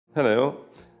Hello,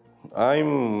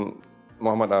 I'm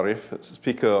Mohamad Ariff,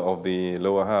 Speaker of the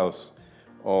lower house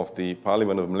of the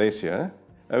Parliament of Malaysia.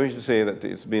 I wish to say that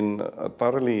it's been a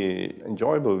thoroughly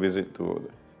enjoyable visit to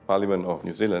the Parliament of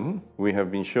New Zealand. We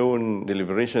have been shown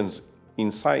deliberations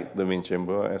inside the main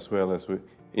chamber as well as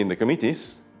in the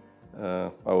committees.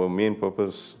 Our main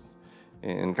purpose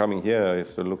in coming here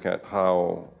is to look at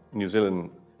how New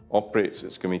Zealand operates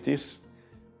its committees,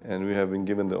 and we have been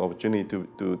given the opportunity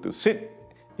to sit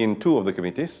in two of the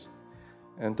committees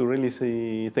and to really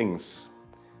see things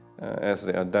as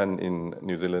they are done in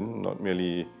New Zealand, not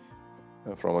merely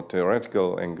from a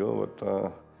theoretical angle, but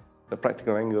the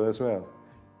practical angle as well.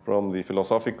 From the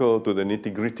philosophical to the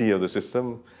nitty-gritty of the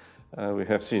system, we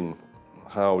have seen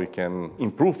how we can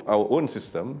improve our own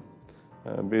system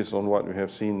based on what we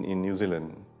have seen in New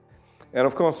Zealand. And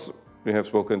of course, we have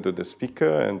spoken to the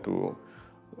Speaker and to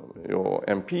your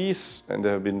MPs, and they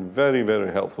have been very,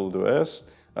 very helpful to us.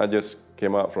 I just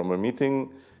came out from a meeting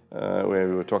where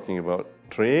we were talking about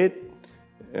trade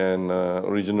and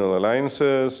regional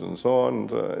alliances and so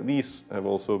on. These have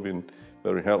also been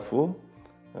very helpful.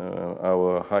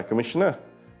 Our High Commissioner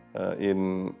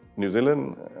in New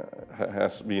Zealand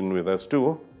has been with us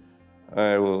too.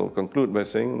 I will conclude by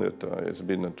saying that it's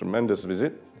been a tremendous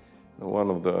visit, one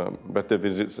of the better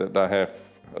visits that I have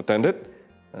attended,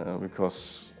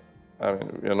 because I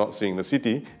mean, we are not seeing the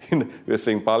city, we're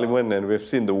seeing Parliament, and we've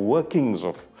seen the workings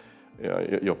of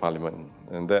your Parliament,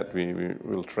 and that we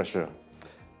will treasure.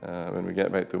 When we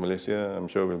get back to Malaysia, I'm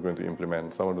sure we're going to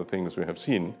implement some of the things we have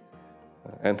seen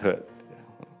and heard.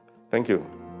 Thank you.